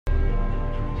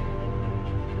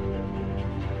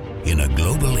In a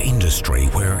global industry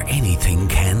where anything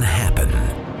can happen,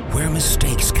 where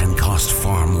mistakes can cost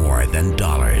far more than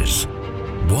dollars,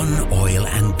 one oil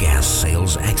and gas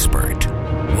sales expert,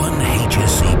 one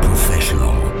HSE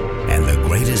professional, and the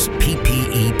greatest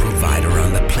PPE provider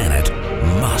on the planet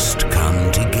must come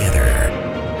together.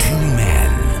 Two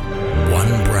men,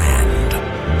 one brand,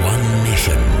 one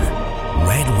mission.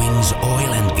 Red Wings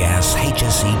Oil and Gas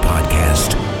HSE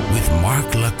Podcast with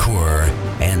Mark LaCour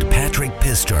and Patrick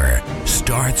Pister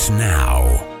starts now.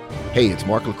 Hey, it's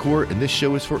Mark LaCour, and this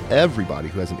show is for everybody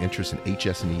who has an interest in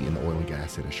HS&E in the oil and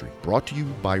gas industry. Brought to you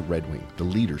by Red Wing, the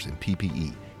leaders in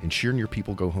PPE, ensuring your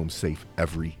people go home safe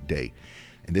every day.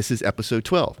 And this is episode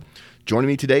 12. Joining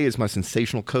me today is my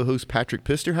sensational co-host, Patrick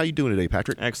Pister. How you doing today,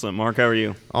 Patrick? Excellent, Mark. How are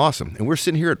you? Awesome. And we're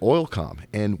sitting here at OilCom,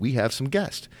 and we have some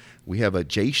guests. We have a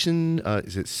Jason,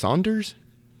 is it Saunders?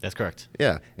 That's correct.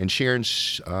 Yeah, and Shannon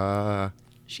Sure.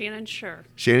 Shannon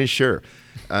Sure.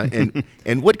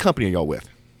 And what company are y'all with?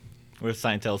 We're with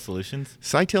Signtel Solutions.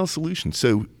 Signtel Solutions.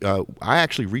 So I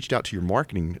actually reached out to your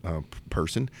marketing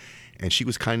person, and she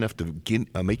was kind enough to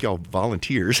make y'all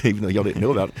volunteers, even though y'all didn't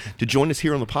know about it, to join us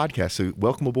here on the podcast. So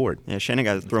welcome aboard. Yeah, Shannon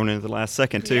got thrown in at the last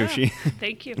second, too. Yeah,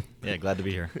 thank you. Yeah, glad to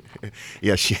be here.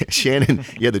 Yeah, Shannon.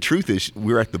 Yeah, the truth is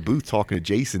we were at the booth talking to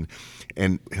Jason,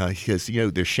 and he says,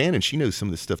 there's Shannon. She knows some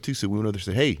of this stuff, too. So we went over there and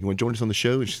said, hey, you want to join us on the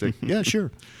show? And she said, yeah,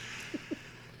 sure.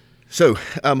 So,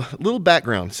 a little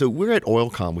background. So, we're at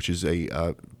OilCom, which is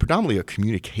a predominantly a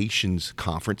communications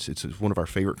conference. It's one of our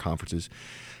favorite conferences,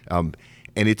 and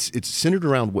it's centered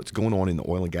around what's going on in the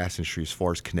oil and gas industry as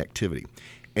far as connectivity.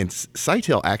 And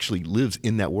Signtel actually lives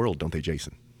in that world, don't they,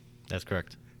 Jason? That's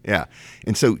correct. Yeah.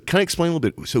 And so, kind of explain a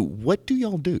little bit. So, what do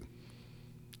y'all do?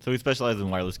 So we specialize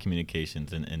in wireless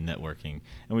communications and networking,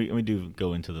 and we do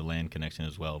go into the LAN connection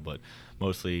as well, but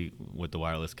mostly with the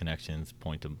wireless connections,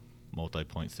 point to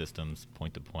multi-point systems,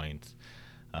 point-to-points,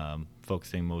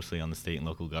 focusing mostly on the state and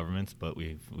local governments, but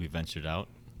we've ventured out,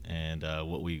 and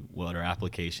what our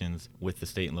applications with the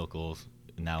state and locals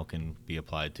now can be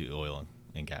applied to oil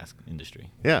and gas industry.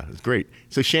 Yeah, it's great.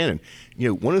 So Shannon,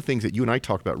 one of the things that you and I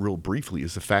talked about real briefly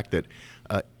is the fact that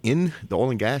in the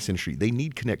oil and gas industry, they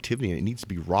need connectivity, and it needs to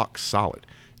be rock solid.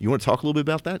 You want to talk a little bit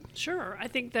about that? Sure. I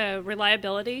think the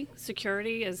reliability,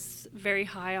 security is very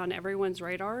high on everyone's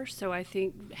radar. So I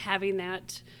think having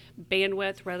that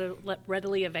bandwidth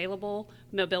readily available,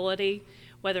 mobility,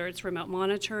 whether it's remote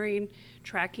monitoring,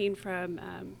 tracking from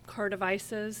car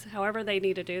devices, however they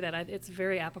need to do that, it's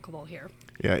very applicable here.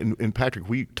 Yeah, and Patrick,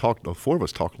 the four of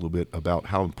us talked a little bit about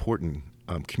how important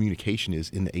communication is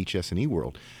in the HS&E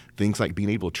world. Things like being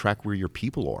able to track where your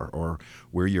people are, or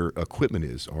where your equipment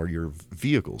is, or your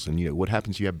vehicles, and what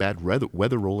happens if you have bad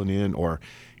weather rolling in, or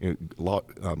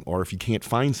or if you can't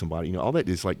find somebody. All that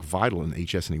is like vital in the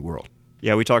HS&E world.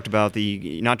 Yeah, we talked about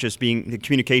the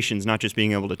communications, not just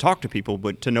being able to talk to people,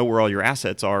 but to know where all your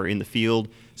assets are in the field,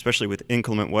 especially with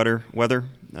inclement weather.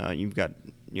 You've got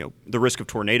the risk of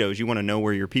tornadoes. You want to know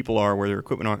where your people are, where their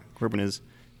equipment is.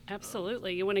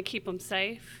 Absolutely. You want to keep them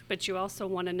safe, but you also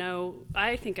want to know,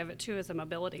 I think of it too as a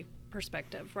mobility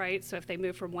perspective, right? So if they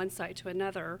move from one site to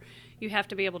another, you have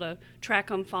to be able to track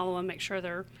them, follow them, make sure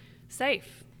they're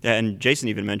safe. Yeah, and Jason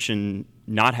even mentioned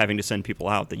not having to send people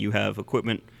out, that you have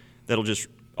equipment that'll just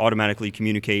automatically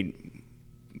communicate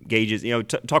gauges.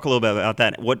 Talk a little bit about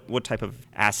that. What type of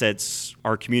assets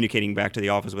are communicating back to the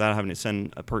office without having to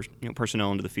send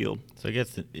personnel into the field? So I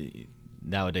guess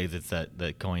nowadays it's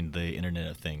that coined the Internet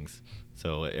of Things.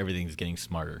 So everything's getting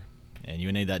smarter, and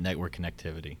you need that network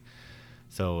connectivity.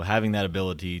 So having that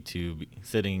ability to be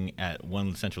sitting at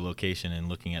one central location and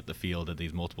looking at the field at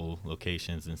these multiple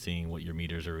locations and seeing what your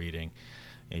meters are reading.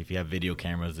 And if you have video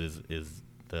cameras, is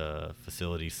the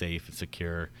facility safe and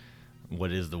secure?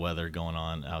 What is the weather going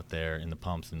on out there in the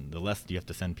pumps? And the less you have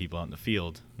to send people out in the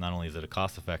field, not only is it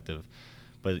cost effective,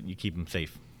 but you keep them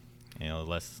safe.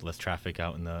 Less traffic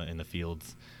out in the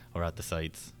fields or at the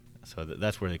sites. So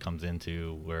that's where it comes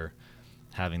into where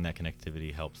having that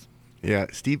connectivity helps. Yeah,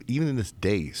 Steve, even in this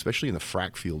day, especially in the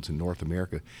frac fields in North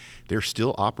America, there's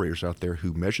still operators out there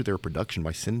who measure their production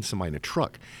by sending somebody in a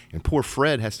truck. And poor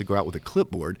Fred has to go out with a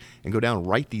clipboard and go down and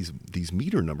write these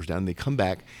meter numbers down. And they come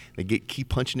back, they keep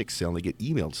punching Excel, and they get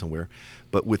emailed somewhere.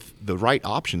 But with the right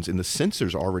options, and the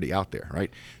sensors are already out there,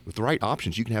 right? With the right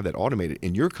options, you can have that automated.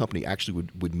 And your company actually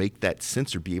would make that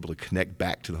sensor be able to connect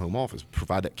back to the home office,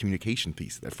 provide that communication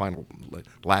piece, that final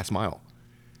last mile.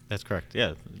 That's correct.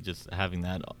 Yeah, just having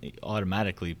that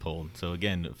automatically pulled. So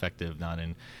again, effective not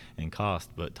in cost,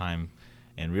 but time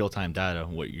and real-time data,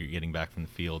 what you're getting back from the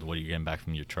field, what you're getting back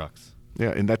from your trucks.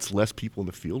 Yeah, and that's less people in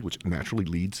the field, which naturally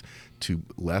leads to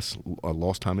less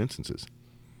lost time instances.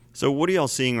 So what are y'all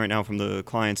seeing right now from the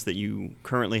clients that you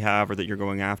currently have or that you're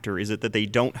going after? Is it that they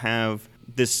don't have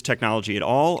this technology at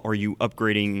all, or are you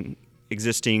upgrading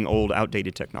existing old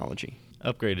outdated technology?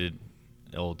 Upgraded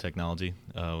old technology.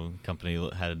 Company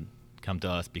had come to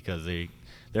us because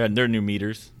their new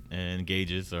meters and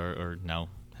gauges are now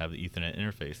have the Ethernet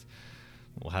interface.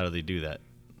 Well, how do they do that?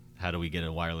 How do we get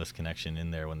a wireless connection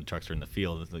in there when the trucks are in the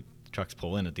field? It's like the trucks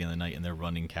pull in at the end of the night and they're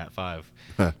running Cat5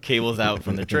 cables out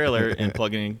from their trailer and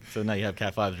plugging in. So now you have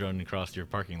Cat5s running across your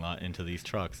parking lot into these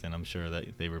trucks, and I'm sure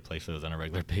that they replace those on a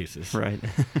regular basis. Right.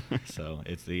 So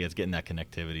it's getting that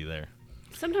connectivity there.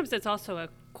 Sometimes it's also a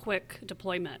quick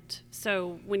deployment.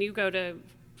 So when you go to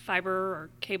fiber or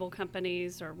cable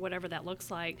companies or whatever that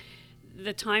looks like,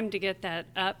 the time to get that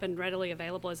up and readily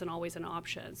available isn't always an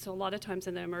option. So a lot of times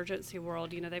in the emergency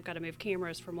world, they've got to move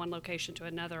cameras from one location to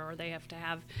another, or they have to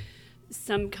have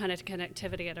some kind of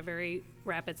connectivity at a very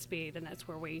rapid speed, and that's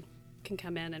where we can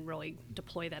come in and really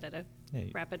deploy that at a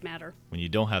rapid manner. When you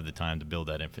don't have the time to build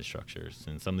that infrastructure,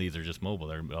 and some of these are just mobile,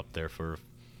 they're up there for a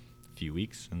few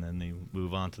weeks and then they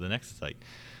move on to the next site.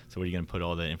 So where are you going to put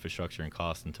all that infrastructure and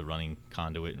cost into running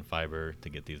conduit and fiber to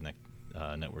get these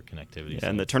network connectivity? Yeah,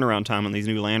 and the turnaround time on these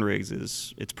new land rigs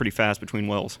it's pretty fast between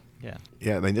wells. Yeah.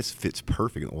 Yeah, I mean, this fits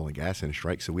perfect in the oil and gas industry,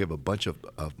 right? So we have a bunch of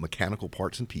mechanical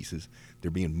parts and pieces.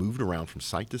 They're being moved around from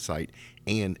site to site,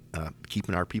 and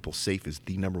keeping our people safe is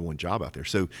the number one job out there.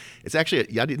 So it's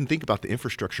actually, I didn't think about the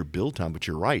infrastructure build time, but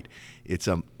you're right. It's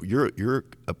your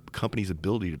company's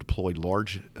ability to deploy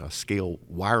large scale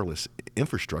wireless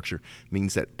infrastructure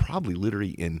means that probably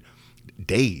literally in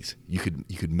days you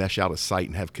could mesh out a site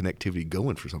and have connectivity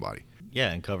going for somebody.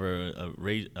 Yeah, and cover a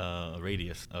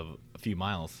radius of a few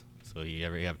miles. So you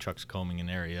ever have trucks combing an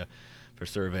area for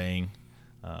surveying,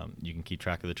 you can keep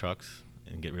track of the trucks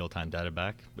and get real-time data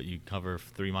back. But you cover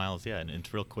 3 miles, and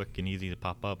it's real quick and easy to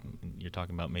pop up. You're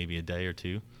talking about maybe a day or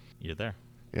two, you're there.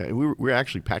 Yeah, and we're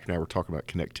actually, Patrick and I were talking about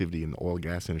connectivity in the oil and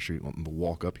gas industry on the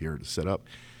walk up here to set up.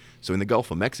 So in the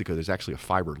Gulf of Mexico, there's actually a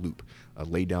fiber loop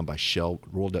laid down by Shell,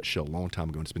 Royal Dutch Shell, a long time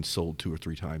ago, and it's been sold 2 or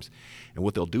 3 times. And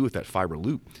what they'll do with that fiber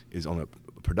loop is on a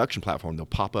production platform, they'll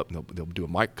pop up and they'll do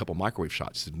a couple microwave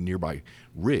shots to nearby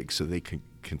rigs so they can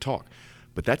talk.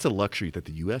 But that's a luxury that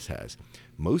the U.S. has.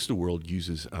 Most of the world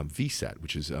uses VSAT,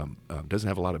 which is doesn't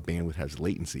have a lot of bandwidth, has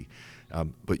latency.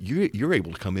 But you're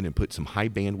able to come in and put some high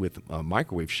bandwidth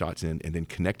microwave shots in and then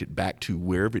connect it back to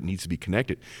wherever it needs to be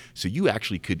connected. So you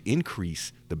actually could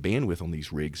increase the bandwidth on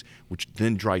these rigs, which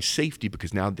then drives safety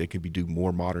because now they can do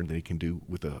more modern than they can do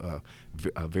with a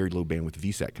very low bandwidth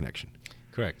VSAT connection.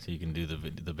 Correct. So you can do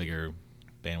the bigger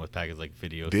bandwidth packets like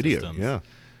video systems, yeah,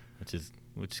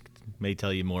 which may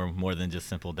tell you more than just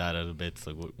simple data bits,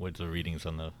 like what's the readings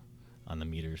on the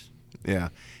meters. Yeah,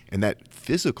 and that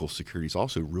physical security is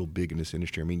also real big in this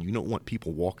industry. I mean, you don't want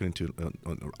people walking into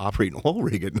operating an oil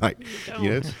rig at night,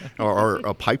 or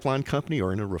a pipeline company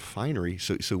or in a refinery.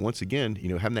 So once again,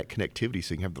 having that connectivity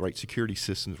so you can have the right security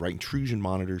systems, right intrusion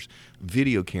monitors,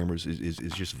 video cameras is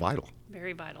just vital.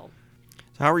 Very vital.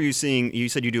 So how are you seeing, you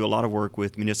said you do a lot of work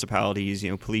with municipalities,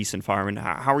 police and firemen.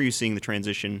 How are you seeing the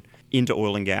transition into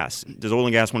oil and gas? Does oil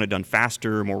and gas want it done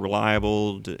faster, more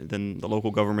reliable than the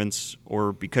local governments?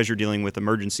 Or because you're dealing with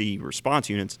emergency response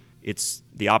units, it's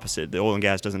the opposite? The oil and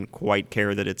gas doesn't quite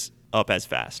care that it's up as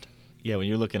fast. Yeah, when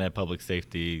you're looking at public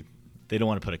safety, they don't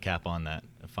want to put a cap on that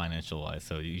financial-wise,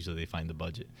 so usually they find the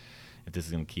budget. If this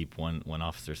is going to keep one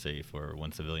officer safe or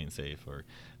one civilian safe or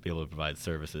be able to provide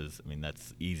services, I mean,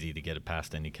 that's easy to get it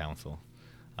past any council.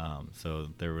 So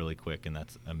they're really quick, and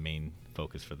that's a main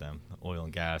focus for them. Oil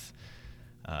and gas,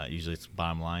 usually it's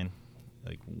bottom line.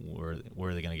 Like, where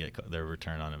are they going to get their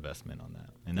return on investment on that?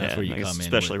 And that's where you come in.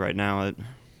 Especially right now.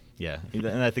 Yeah,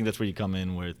 and I think that's where you come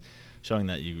in with showing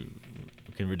that you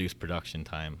can reduce production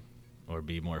time or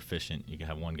be more efficient. You can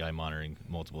have one guy monitoring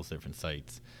multiple different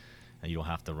sites, and you don't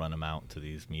have to run them out to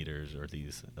these meters or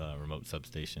these remote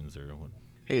substations or what.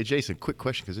 Hey, Jason, quick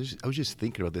question, because I was just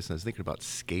thinking about this, and I was thinking about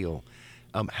scale.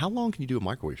 How long can you do a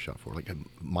microwave shot for, like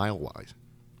mile-wise?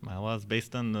 Mile-wise,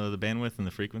 based on the bandwidth and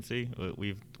the frequency,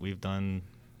 we've done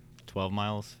 12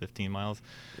 miles, 15 miles,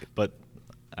 but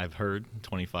I've heard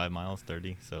 25 miles,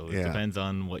 30. So it depends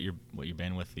on what your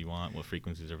bandwidth you want, what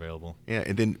frequencies are available. Yeah,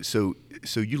 and then so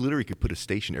you literally could put a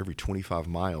station every 25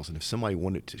 miles, and if somebody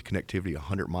wanted to connectivity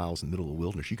 100 miles in the middle of the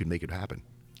wilderness, you could make it happen.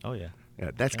 Oh yeah.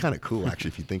 Yeah, that's kind of cool, actually,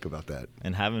 if you think about that.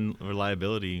 And having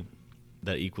reliability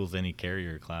that equals any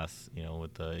carrier class,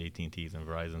 with the AT&Ts and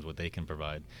Verizons, what they can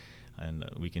provide. And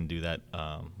we can do that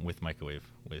with microwave,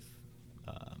 with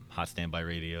hot standby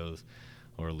radios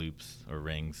or loops or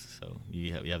rings. So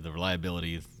you have the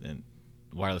reliability, and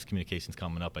wireless communications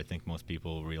coming up, I think most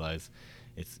people realize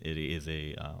it is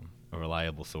a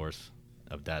reliable source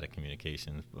of data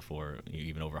communications before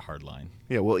even over hardline.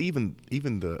 Yeah, well, even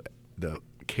the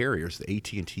carriers, the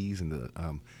AT&Ts and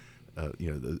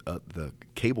the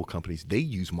cable companies, they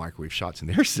use microwave shots in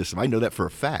their system. I know that for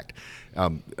a fact.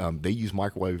 They use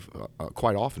microwave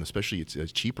quite often, especially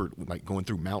it's cheaper, like going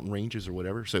through mountain ranges or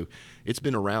whatever. So it's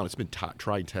been around. It's been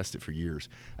tried and tested for years.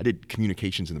 I did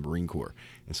communications in the Marine Corps,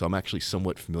 and so I'm actually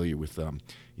somewhat familiar with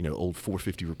old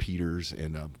 450 repeaters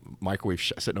and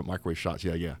setting up microwave shots.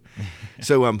 Yeah.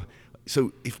 So I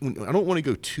don't want to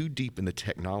go too deep in the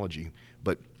technology,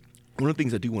 but one of the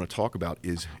things I do want to talk about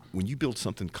is when you build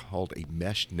something called a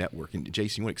mesh network. And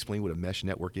Jason, you want to explain what a mesh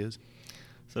network is?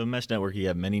 So a mesh network, you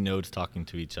have many nodes talking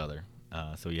to each other.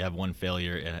 So you have one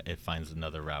failure, and it finds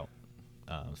another route.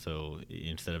 So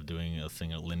instead of doing a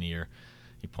single linear,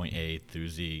 you point A through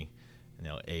Z,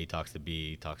 A talks to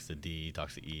B, talks to D,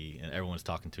 talks to E, and everyone's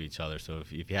talking to each other. So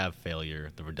if you have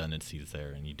failure, the redundancy is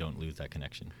there, and you don't lose that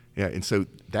connection. Yeah, and so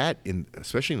that,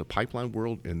 especially in the pipeline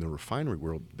world and the refinery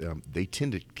world, they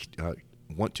tend to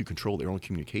want to control their own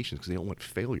communications because they don't want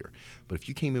failure. But if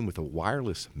you came in with a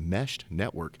wireless meshed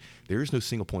network, there is no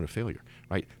single point of failure,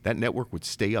 right? That network would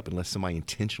stay up unless somebody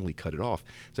intentionally cut it off.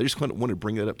 So I just want to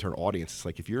bring that up to our audience. It's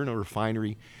like if you're in a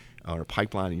refinery or a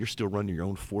pipeline and you're still running your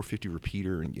own 450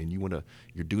 repeater and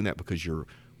you're doing that because you're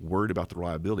worried about the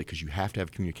reliability, because you have to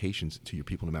have communications to your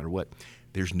people no matter what.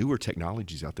 There's newer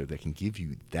technologies out there that can give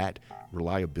you that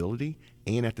reliability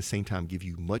and at the same time give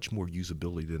you much more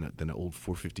usability than an old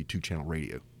 450 2-channel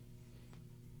radio.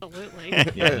 Absolutely.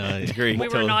 Yeah, no, I agree. We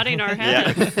were nodding our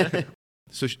heads.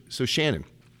 So Shannon,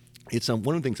 it's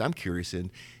one of the things I'm curious in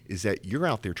is that you're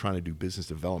out there trying to do business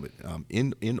development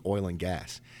in oil and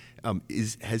gas. Do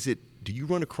you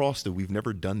run across the we've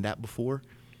never done that before?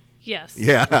 Yes.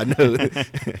 Yeah, I know.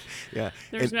 Yeah.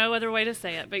 There's no other way to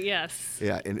say it, but yes.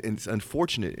 Yeah, and it's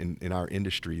unfortunate in our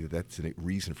industry that's a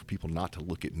reason for people not to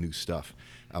look at new stuff.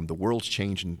 The world's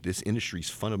changing. This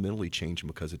industry's fundamentally changing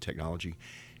because of technology.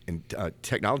 And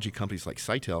technology companies like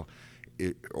Sitel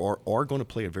are going to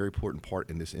play a very important part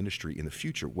in this industry in the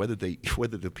future. Whether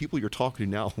the people you're talking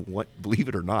to now believe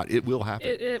it or not, it will happen.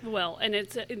 It will, and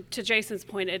it's to Jason's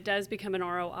point, it does become an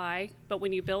ROI. But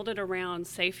when you build it around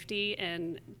safety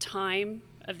and time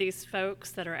of these folks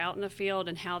that are out in the field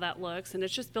and how that looks, and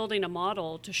it's just building a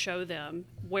model to show them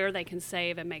where they can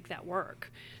save and make that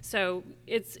work. So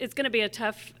it's going to be a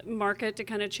tough market to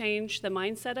kind of change the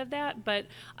mindset of that, but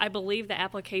I believe the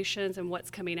applications and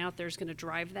what's coming out there is going to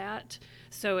drive that.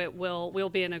 So we'll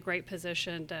be in a great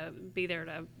position to be there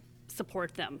to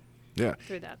support them. Yeah.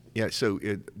 Through that. Yeah. So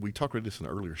we talked about this in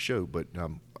an earlier show, but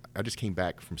I just came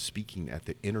back from speaking at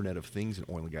the Internet of Things and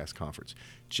Oil and Gas Conference.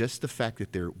 Just the fact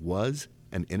that there was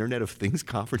an Internet of Things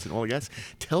conference in oil and gas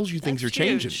tells you things are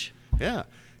changing. Huge. Yeah.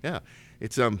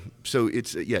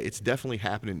 It's definitely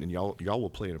happening, and y'all will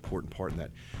play an important part in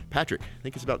that. Patrick, I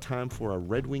think it's about time for our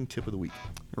Red Wing tip of the week.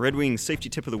 Red Wing safety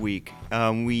tip of the week.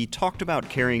 We talked about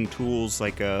carrying tools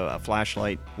like a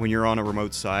flashlight when you're on a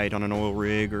remote site, on an oil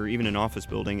rig, or even an office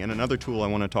building. And another tool I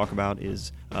want to talk about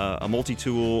is a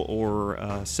multi-tool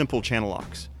or simple channel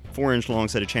locks. 4-inch long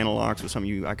set of channel locks was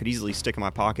something I could easily stick in my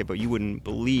pocket, but you wouldn't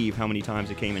believe how many times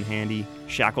it came in handy.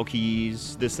 Shackle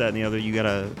keys, this, that, and the other, you got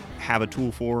to have a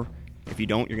tool for. If you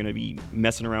don't, you're going to be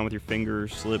messing around with your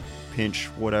fingers, slip, pinch,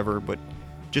 whatever. But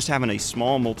just having a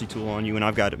small multi-tool on you, and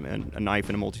I've got a knife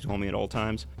and a multi-tool on me at all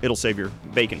times, it'll save your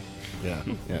bacon. Yeah.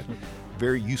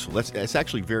 Very useful. That's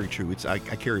actually very true. I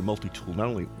carry multi-tool not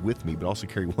only with me, but also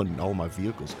carry one in all my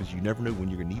vehicles because you never know when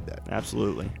you're going to need that.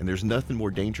 Absolutely. And there's nothing more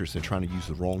dangerous than trying to use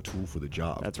the wrong tool for the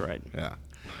job. That's right. Yeah.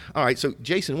 All right. So,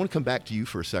 Jason, I want to come back to you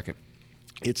for a second.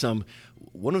 It's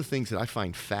one of the things that I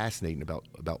find fascinating about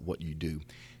what you do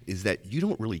is that you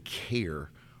don't really care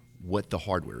what the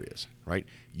hardware is, right?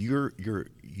 You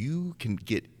can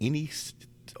get any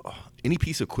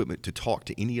piece of equipment to talk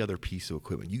to any other piece of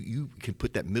equipment. You can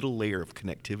put that middle layer of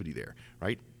connectivity there,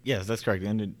 right? Yes, that's correct.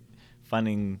 And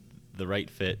finding the right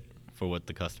fit for what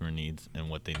the customer needs and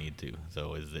what they need to.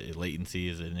 So is it latency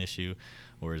is an issue,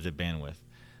 or is it bandwidth?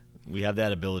 We have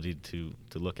that ability to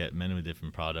look at many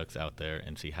different products out there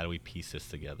and see how do we piece this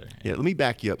together. Yeah, let me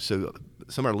back you up. So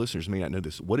some of our listeners may not know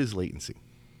this. What is latency?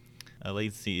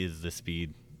 Latency is the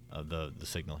speed of the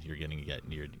signal you're getting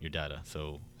your data.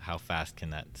 So how fast can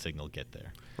that signal get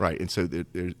there? Right, and so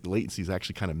the latency is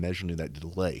actually kind of measuring that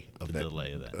delay of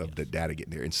the data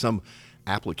getting there. And some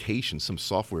applications, some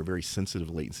software are very sensitive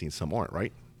to latency and some aren't,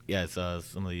 right? Yeah, it's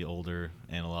some of the older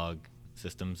analog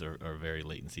systems are very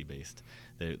latency based.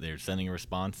 They're sending a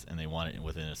response and they want it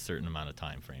within a certain amount of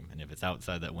time frame. And if it's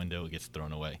outside that window, it gets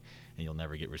thrown away, and you'll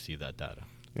never receive that data.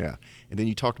 Yeah. And then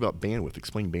you talked about bandwidth.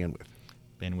 Explain bandwidth.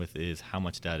 Bandwidth is how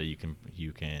much data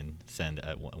you can send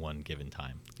at one given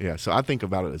time. Yeah, so I think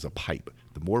about it as a pipe.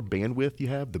 The more bandwidth you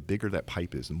have, the bigger that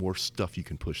pipe is, the more stuff you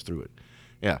can push through it.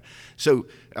 Yeah. So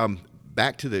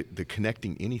back to the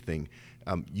connecting anything,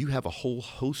 you have a whole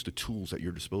host of tools at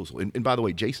your disposal. And by the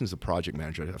way, Jason's the project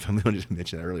manager. I wanted to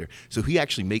mention that earlier. So he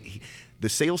actually the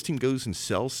sales team goes and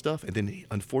sells stuff, and then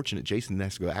unfortunate Jason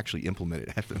has to go actually implement it,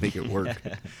 have to make it work.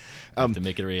 To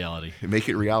make it a reality. Make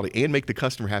it reality and make the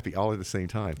customer happy all at the same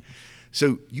time.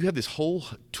 So you have this whole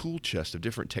tool chest of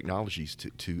different technologies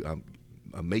to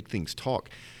make things talk.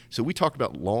 So we talked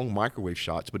about long microwave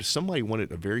shots, but if somebody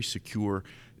wanted a very secure,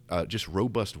 just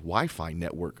robust Wi-Fi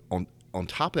network on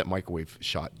top of that microwave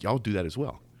shot, y'all do that as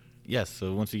well. Yes.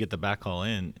 So once you get the backhaul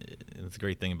in, it's a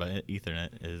great thing about Ethernet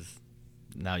is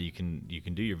now you can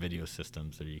do your video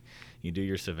systems, or you do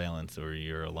your surveillance, or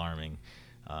your alarming,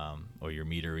 or your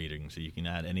meter reading. So you can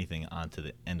add anything onto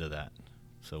the end of that.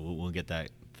 So we'll get that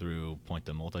through point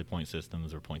to multi-point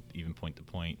systems, or point to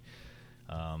point,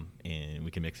 and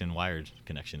we can mix in wired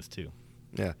connections too.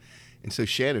 Yeah. And so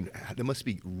Shannon, that must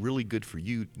be really good for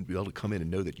you to be able to come in and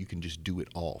know that you can just do it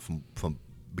all from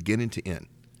beginning to end.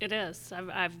 It is.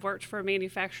 I've worked for a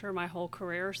manufacturer my whole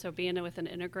career, so being with an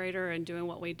integrator and doing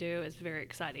what we do is very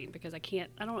exciting because I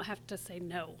don't have to say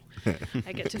no.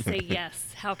 I get to say yes.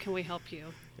 How can we help you?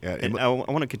 Yeah, and I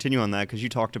want to continue on that because you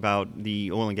talked about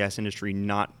the oil and gas industry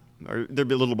they're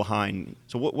a little behind.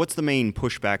 So what's the main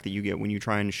pushback that you get when you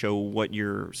try and show what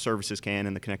your services can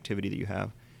and the connectivity that you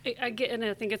have? I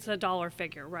think it's a dollar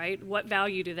figure, right? What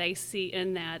value do they see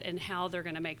in that, and how they're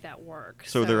going to make that work?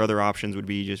 So their other options would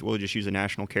be we'll just use a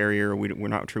national carrier. We're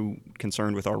not too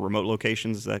concerned with our remote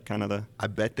locations. Is that kind of the? I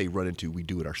bet they run into we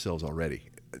do it ourselves already,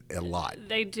 a lot.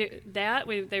 They do that.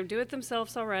 They do it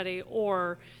themselves already,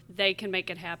 or they can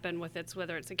make it happen with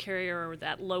whether it's a carrier or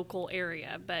that local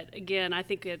area. But again, I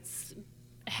think it's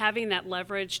having that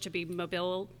leverage to be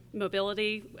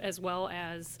mobility as well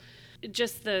as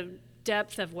just the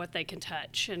depth of what they can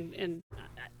touch and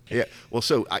yeah. Well,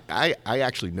 so I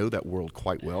actually know that world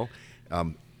quite well.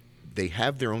 They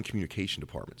have their own communication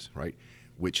departments, right,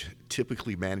 which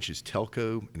typically manages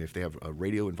telco, and if they have a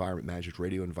radio environment, manages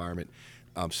radio environment.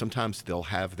 Sometimes they'll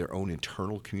have their own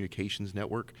internal communications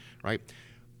network, right?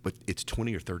 But it's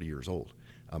 20 or 30 years old.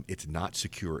 It's not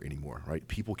secure anymore, right?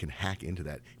 People can hack into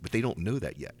that, but they don't know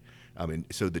that yet. And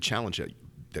so the challenge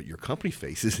that your company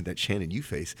faces and that Shannon you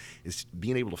face is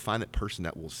being able to find that person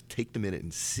that will take the minute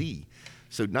and see.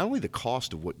 So not only the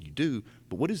cost of what you do,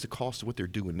 but what is the cost of what they're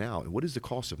doing now, and what is the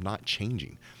cost of not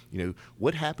changing?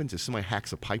 What happens if somebody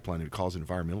hacks a pipeline and causes an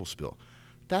environmental spill?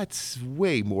 That's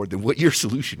way more than what your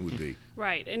solution would be.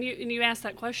 Right, and you ask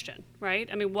that question, right?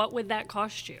 I mean, what would that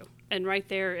cost you? And right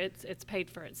there, it's paid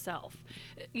for itself.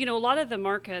 A lot of the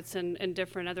markets and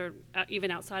different other,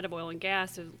 even outside of oil and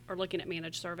gas, are looking at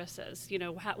managed services.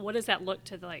 What does that look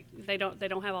to like? They don't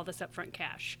have all this upfront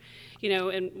cash,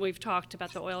 And we've talked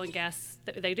about the oil and gas.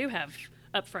 They do have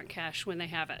upfront cash when they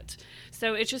have it.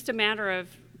 So it's just a matter of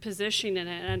positioning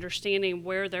and understanding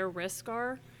where their risks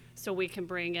are, so we can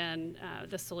bring in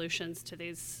the solutions to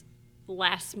these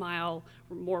last mile,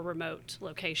 more remote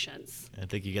locations. I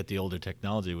think you get the older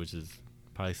technology, which is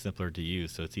probably simpler to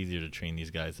use, so it's easier to train these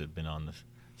guys that have been on this.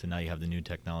 So now you have the new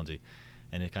technology,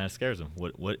 and it kind of scares them.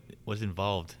 What's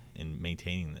involved in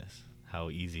maintaining this? How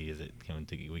easy is it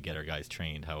we get our guys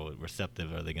trained? How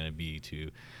receptive are they going to be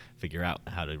to figure out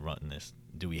how to run this?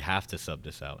 Do we have to sub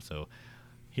this out? So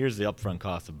here's the upfront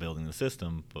cost of building the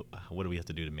system, but what do we have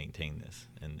to do to maintain this?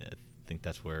 And I think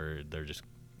that's where they're just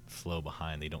slow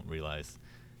behind. They don't realize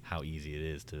how easy it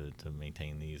is to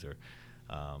maintain these. Or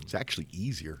it's actually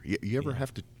easier. You ever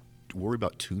have to worry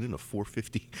about tuning a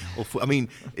 450? I mean,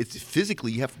 it's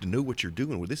physically you have to know what you're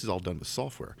doing. Well, this is all done with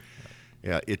software.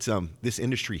 Yeah, it's this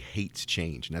industry hates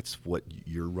change, and that's what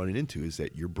you're running into, is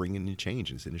that you're bringing in change,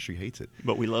 and this industry hates it.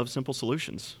 But we love simple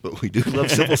solutions. But we do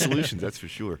love simple solutions, that's for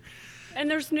sure.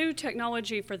 And there's new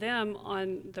technology for them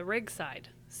on the rig side.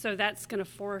 So that's going to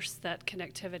force that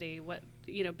connectivity,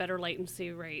 better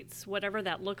latency rates, whatever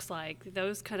that looks like.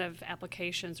 Those kind of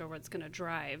applications are what's going to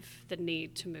drive the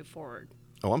need to move forward.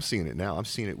 Oh, I'm seeing it now. I'm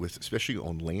seeing it especially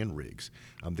on land rigs.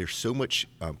 There's so much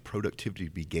productivity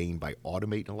to be gained by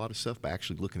automating a lot of stuff, by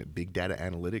actually looking at big data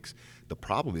analytics. The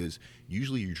problem is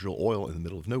usually you drill oil in the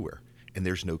middle of nowhere, and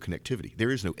there's no connectivity.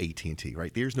 There is no AT&T,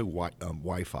 right? There's no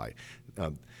Wi-Fi.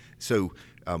 So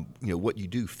what you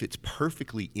do fits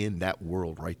perfectly in that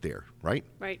world right there, right?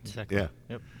 Right. Exactly. Yeah.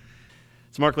 Yep.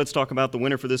 So, Mark, let's talk about the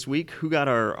winner for this week. Who got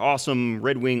our awesome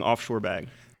Red Wing offshore bag?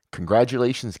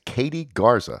 Congratulations, Katie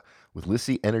Garza with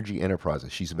Lissy Energy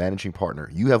Enterprises. She's a managing partner.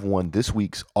 You have won this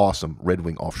week's awesome Red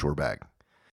Wing offshore bag.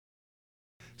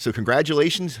 So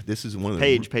congratulations. This is one of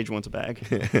the... Paige wants a bag.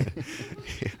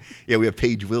 Yeah, we have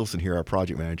Paige Wilson here, our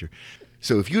project manager.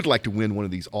 So if you'd like to win one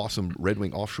of these awesome Red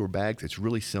Wing offshore bags, it's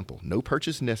really simple. No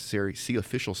purchase necessary. See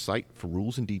official site for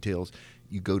rules and details.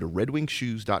 You go to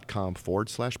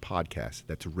redwingshoes.com/podcast.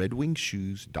 That's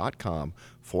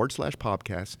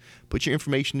redwingshoes.com/podcast. Put your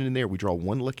information in there. We draw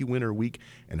one lucky winner a week,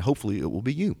 and hopefully it will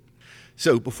be you.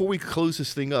 So before we close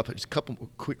this thing up, just a couple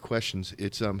quick questions.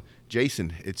 It's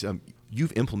Jason. It's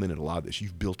you've implemented a lot of this.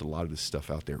 You've built a lot of this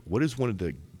stuff out there. What is one of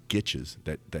the glitches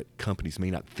that companies may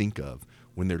not think of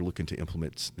when they're looking to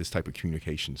implement this type of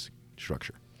communications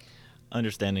structure?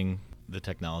 Understanding the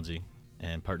technology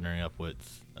and partnering up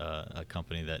with a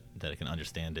company that can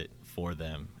understand it for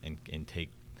them and take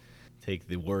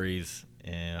the worries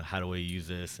and how do we use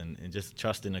this and just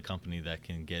trust in a company that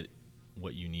can get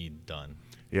what you need done.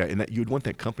 Yeah, and that you'd want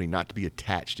that company not to be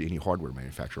attached to any hardware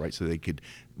manufacturer, right? So they could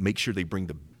make sure they bring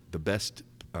the best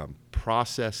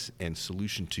process and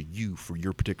solution to you for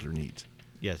your particular needs.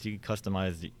 Yes, you can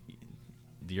customize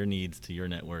your needs to your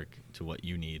network to what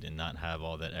you need and not have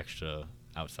all that extra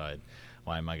outside.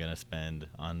 Why am I going to spend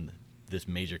on this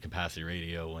major capacity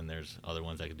radio when there's other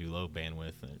ones that can do low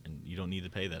bandwidth, and you don't need to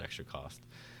pay that extra cost?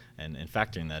 And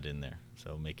factoring that in there,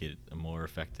 so make it a more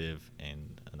effective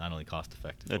and not only cost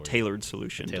effective. A tailored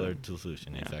solution. Tailored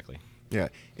solution, yeah. Exactly. Yeah,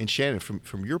 and Shannon,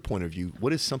 from your point of view,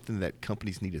 what is something that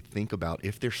companies need to think about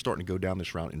if they're starting to go down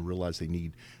this route and realize they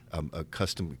need a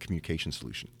custom communication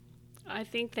solution? I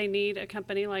think they need a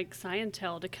company like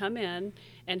Scientel to come in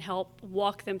and help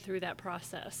walk them through that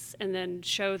process and then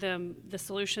show them the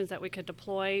solutions that we could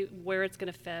deploy, where it's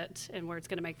going to fit and where it's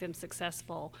going to make them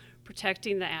successful,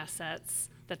 protecting the assets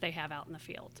that they have out in the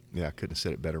field. Yeah, I couldn't have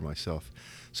said it better myself.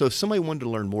 So if somebody wanted to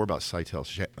learn more about Scientel,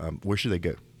 where should they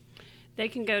go? They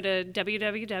can go to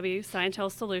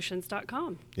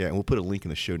www.scientelsolutions.com. Yeah, and we'll put a link in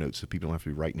the show notes so people don't have to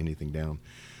be writing anything down.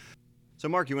 So,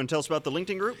 Mark, you want to tell us about the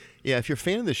LinkedIn group? Yeah, if you're a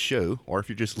fan of the show or if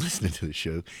you're just listening to the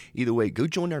show, either way, go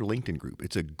join our LinkedIn group.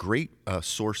 It's a great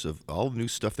source of all the new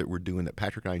stuff that we're doing, that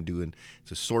Patrick and I are doing.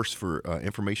 It's a source for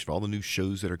information for all the new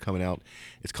shows that are coming out.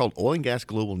 It's called Oil and Gas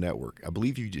Global Network. I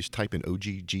believe you just type in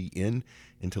OGGN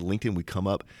into LinkedIn, we come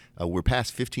up. We're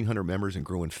past 1,500 members and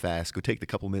growing fast. Go take the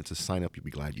couple minutes to sign up. You'll be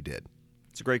glad you did.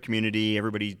 It's a great community.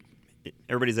 Everybody's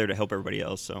there to help everybody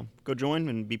else. So go join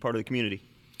and be part of the community.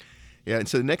 Yeah, and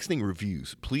so the next thing,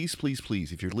 reviews. Please, please,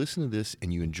 please, if you're listening to this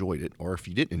and you enjoyed it, or if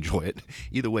you didn't enjoy it,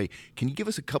 either way, can you give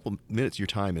us a couple minutes of your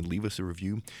time and leave us a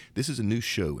review? This is a new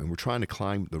show, and we're trying to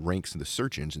climb the ranks in the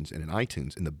search engines and in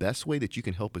iTunes, and the best way that you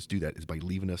can help us do that is by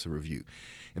leaving us a review.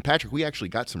 And Patrick, we actually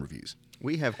got some reviews.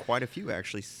 We have quite a few,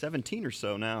 actually, 17 or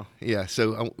so now. Yeah,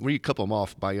 so I'll read a couple of them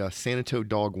off. By Sanato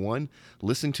Dog 1,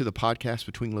 listening to the podcast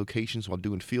between locations while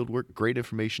doing field work. Great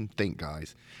information. Thank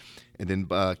guys. And then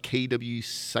KW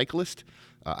Cyclist,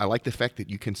 I like the fact that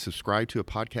you can subscribe to a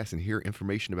podcast and hear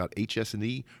information about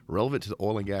HS&E relevant to the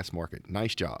oil and gas market.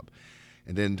 Nice job.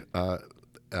 And then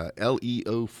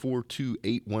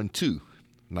LEO42812,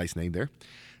 nice name there.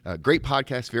 Great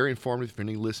podcast, very informative for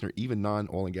any listener, even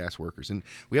non-oil and gas workers. And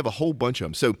we have a whole bunch of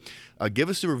them. So give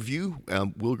us a review.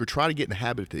 We'll try to get in the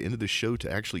habit at the end of the show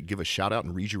to actually give a shout out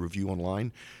and read your review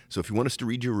online. So if you want us to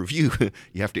read your review,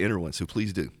 you have to enter one. So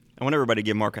please do. I want everybody to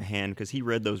give Mark a hand because he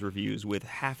read those reviews with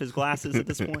half his glasses at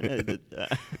this point.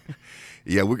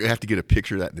 Yeah, we're gonna have to get a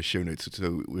picture of that in the show notes.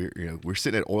 So we're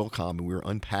sitting at Oilcom and we're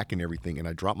unpacking everything, and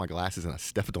I dropped my glasses and I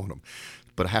stepped on them,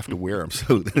 but I have to wear them.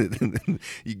 So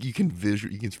you can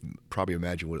probably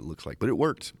imagine what it looks like, but it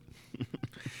worked.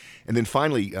 And then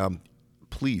finally,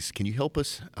 please, can you help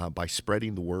us by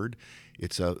spreading the word?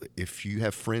 It's if you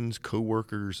have friends,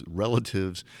 coworkers,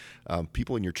 relatives,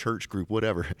 people in your church group,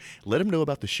 whatever, let them know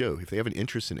about the show. If they have an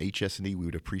interest in HS&E, we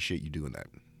would appreciate you doing that.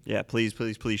 Yeah, please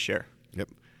share. Yep.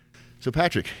 So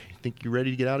Patrick, think you're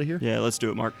ready to get out of here? Yeah, let's do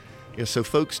it, Mark. Yeah, so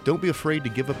folks, don't be afraid to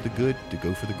give up the good to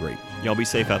go for the great. Y'all be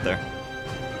safe out there.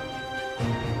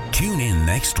 Tune in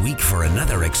next week for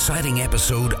another exciting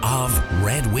episode of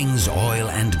Red Wings Oil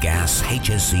and Gas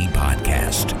HSE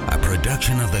Podcast, a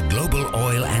production of the Global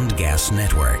Oil and Gas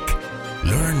Network.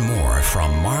 Learn more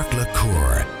from Mark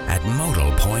LaCour at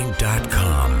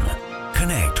modalpoint.com.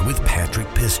 Connect with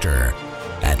Patrick Pister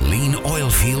at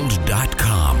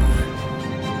leanoilfield.com.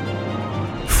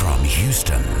 From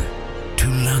Houston to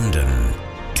London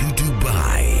to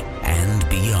Dubai and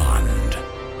beyond.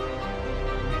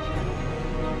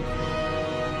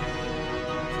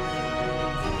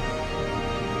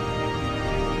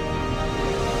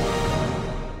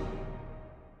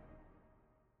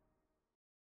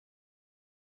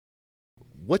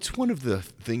 What's one of the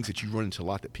things that you run into a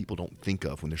lot that people don't think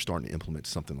of when they're starting to implement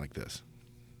something like this?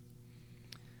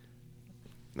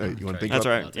 You want to think That's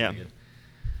about right. Yeah.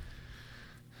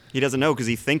 He doesn't know because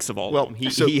he thinks of all Well, of them. He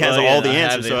so- has Oh, yeah, all the I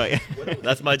have answers. So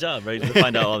That's my job, right? To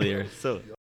find out all the answers. So